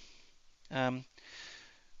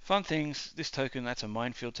 Fun things. This token, that's a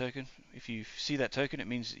minefield token. If you see that token, it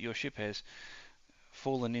means that your ship has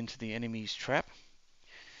fallen into the enemy's trap.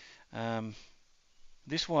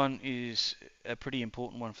 This one is a pretty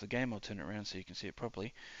important one for the game. I'll turn it around so you can see it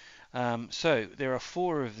properly. So there are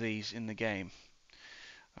 4 of these in the game.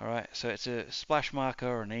 Alright, so it's a splash marker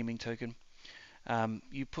or an aiming token.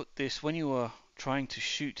 You put this when you are trying to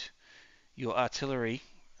shoot your artillery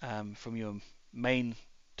from your main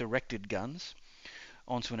directed guns.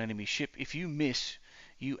 onto an enemy ship. If you miss,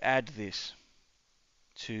 you add this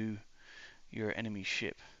to your enemy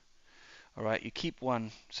ship. Alright, you keep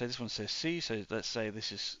one, so this one says C, so let's say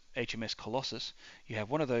this is HMS Colossus. You have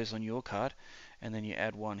one of those on your card, and then you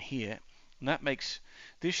add one here. And that makes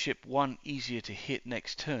this ship one easier to hit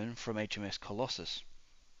next turn from HMS Colossus.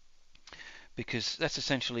 Because that's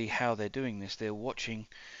essentially how they're doing this. They're watching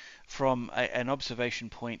from an observation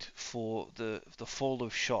point for the fall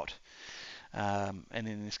of shot. And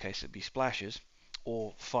in this case it'd be splashes,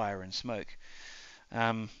 or fire and smoke.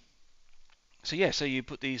 So yeah, so you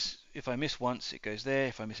put these, if I miss once, it goes there.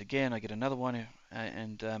 If I miss again, I get another one.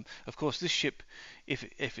 And of course, this ship, if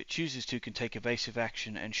it chooses to, can take evasive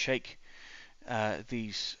action and shake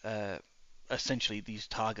these, essentially these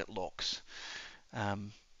target locks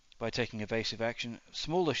by taking evasive action.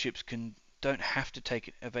 Smaller ships don't have to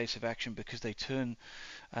take evasive action because they turn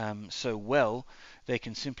so well. They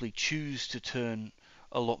can simply choose to turn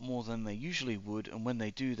a lot more than they usually would, and when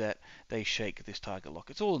they do that, they shake this target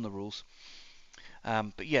lock. It's all in the rules.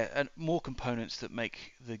 But yeah, more components that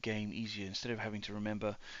make the game easier instead of having to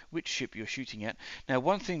remember which ship you're shooting at. Now,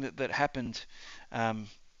 one thing that happened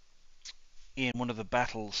in one of the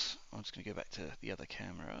battles, I'm just going to go back to the other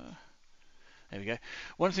camera. There we go.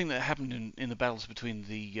 One thing that happened in the battles between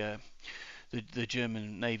the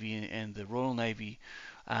German Navy and the Royal Navy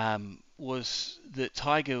was that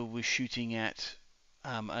Tiger was shooting at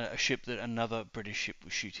a ship that another British ship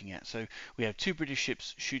was shooting at. So we have two British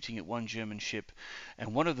ships shooting at one German ship,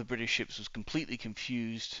 and one of the British ships was completely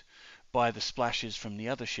confused by the splashes from the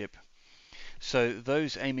other ship. So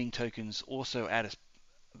those aiming tokens also add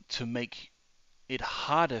to make it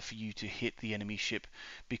harder for you to hit the enemy ship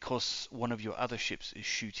because one of your other ships is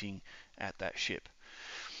shooting at that ship.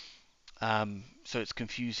 So it's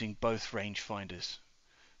confusing both rangefinders.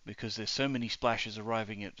 Because there's so many splashes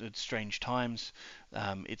arriving at strange times,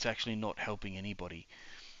 it's actually not helping anybody.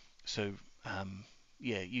 So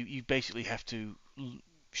yeah, you basically have to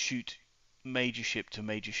shoot major ship to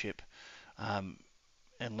major ship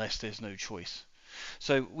unless there's no choice.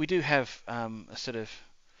 So we do have a set of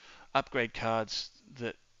upgrade cards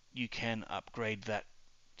that you can upgrade that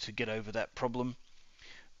to get over that problem.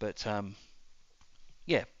 But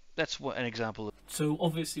yeah, that's an example. So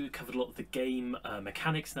obviously we've covered a lot of the game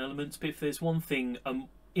mechanics and elements, but if there's one thing,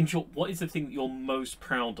 in short, what is the thing that you're most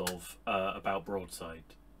proud of about Broadside?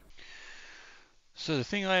 So the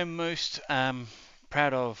thing I am most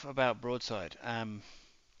proud of about Broadside,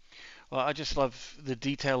 well, I just love the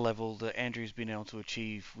detail level that Andrew's been able to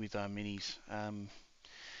achieve with our minis.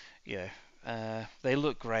 Yeah, they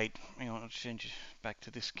look great. Hang on, I'll change back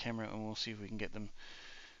to this camera and we'll see if we can get them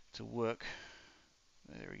to work.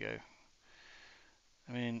 There we go.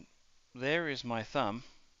 I mean, there is my thumb.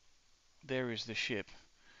 There is the ship.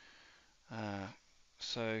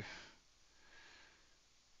 So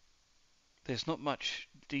there's not much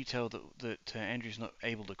detail that Andrew's not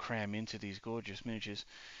able to cram into these gorgeous miniatures.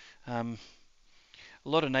 A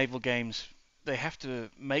lot of naval games, they have to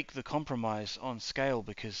make the compromise on scale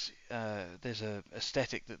because there's a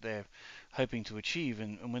aesthetic that they're hoping to achieve,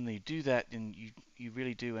 and when they do that, then you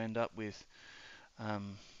really do end up with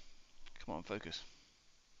come on, focus.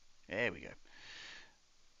 There we go.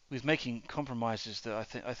 With making compromises that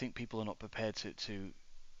I think people are not prepared to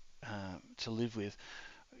live with.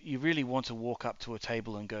 You really want to walk up to a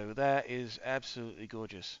table and go, that is absolutely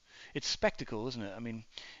gorgeous. It's spectacle, isn't it? I mean,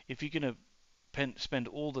 if you're going to spend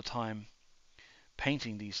all the time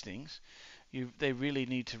painting these things, they really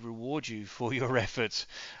need to reward you for your efforts.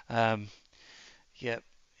 Yep,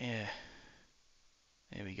 yeah,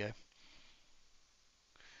 there we go.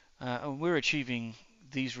 And we're achieving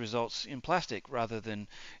these results in plastic rather than,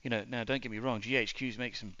 now don't get me wrong, GHQs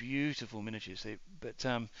make some beautiful miniatures, but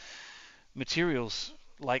materials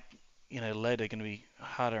like lead are going to be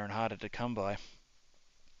harder and harder to come by.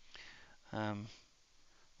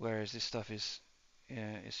 Whereas this stuff is,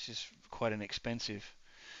 it's just quite inexpensive.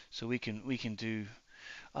 So we can do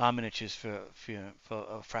our miniatures for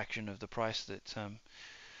a fraction of the price that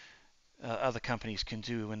other companies can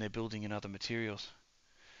do when they're building in other materials.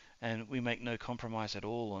 And we make no compromise at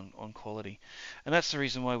all on quality. And that's the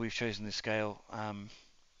reason why we've chosen this scale,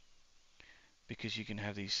 because you can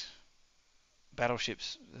have these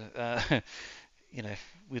battleships,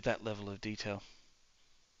 with that level of detail.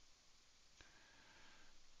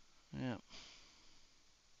 Yeah.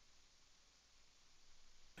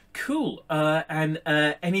 Cool. And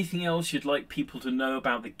anything else you'd like people to know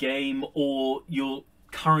about the game or your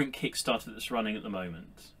current Kickstarter that's running at the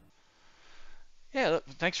moment? Yeah, look,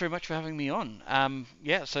 thanks very much for having me on.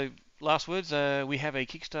 Yeah, so last words, we have a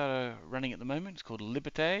Kickstarter running at the moment. It's called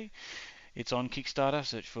Liberte. It's on Kickstarter.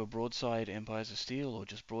 Search for Broadside Empires of Steel or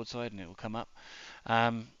just Broadside and it will come up.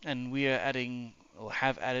 And we are adding, or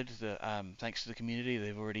have added, thanks to the community,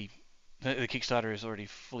 the Kickstarter is already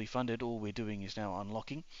fully funded. All we're doing is now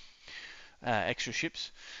unlocking extra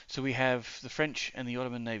ships. So we have the French and the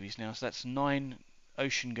Ottoman navies now. So that's 9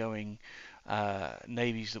 ocean-going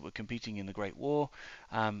navies that were competing in the Great War.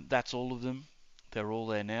 That's all of them. They're all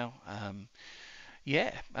there now.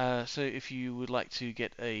 So if you would like to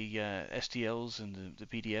get STLs and the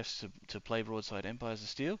PDFs to play Broadside Empires of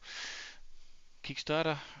Steel,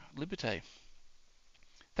 Kickstarter Liberte.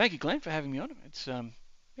 Thank you, Glenn, for having me on.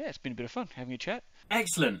 It's been a bit of fun having a chat.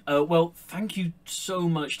 Excellent. Well, thank you so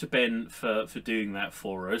much to Ben for doing that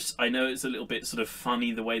for us. I know it's a little bit sort of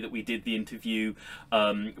funny the way that we did the interview,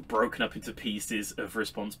 broken up into pieces of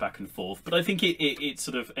response back and forth, but I think it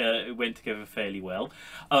sort of went together fairly well.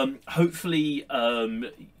 Hopefully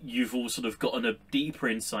you've all sort of gotten a deeper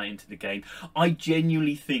insight into the game. I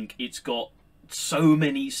genuinely think it's got so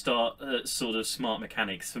many sort of smart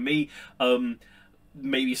mechanics. For me,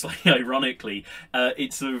 maybe slightly ironically,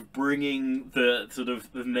 it's sort of bringing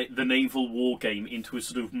the naval war game into a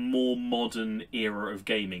sort of more modern era of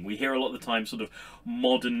gaming. We hear a lot of the time sort of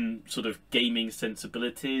modern sort of gaming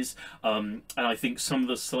sensibilities, and I think some of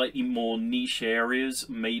the slightly more niche areas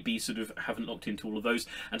maybe sort of haven't locked into all of those.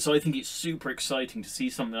 And so I think it's super exciting to see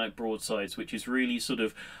something like Broadsides, which is really sort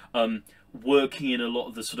of working in a lot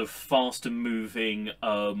of the sort of faster moving,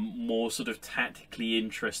 more sort of tactically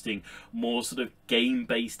interesting, more sort of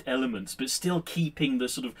game-based elements, but still keeping the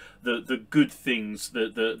sort of the good things,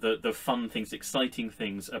 the fun things, exciting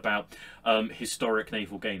things about historic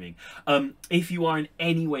naval gaming. If you are in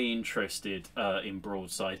any way interested in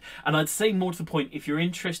Broadside, and I'd say more to the point, if you're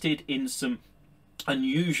interested in some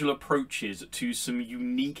unusual approaches to some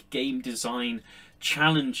unique game design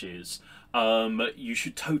challenges, you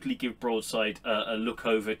should totally give Broadside a look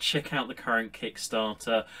over. Check out the current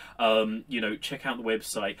Kickstarter, check out the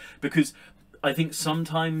website, because I think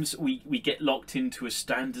sometimes we get locked into a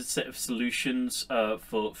standard set of solutions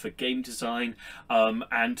for game design,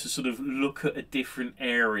 and to sort of look at a different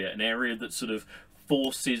area, an area that sort of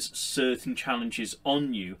forces certain challenges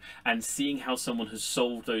on you, and seeing how someone has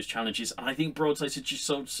solved those challenges. And I think Broadside has just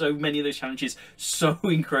solved so many of those challenges so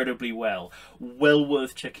incredibly well. Well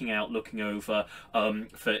worth checking out, looking over,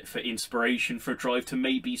 for inspiration, for a drive to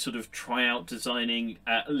maybe sort of try out designing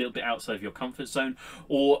a little bit outside of your comfort zone,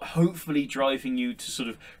 or hopefully driving you to sort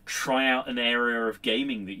of try out an area of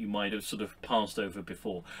gaming that you might have sort of passed over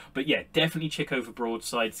before. But yeah, definitely check over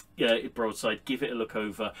Broadside, give it a look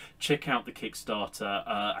over, check out the Kickstarter,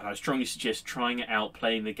 and I strongly suggest trying it out,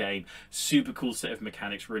 playing the game. Super cool set of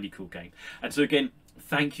mechanics, really cool game. And so again,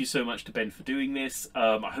 thank you so much to Ben for doing this.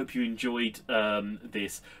 I hope you enjoyed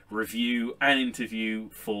this review and interview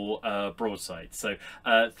for Broadside. So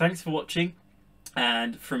thanks for watching.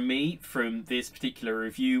 And from me, from this particular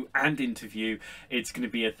review and interview, it's going to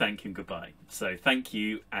be a thank you and goodbye. So thank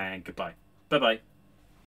you and goodbye. Bye-bye.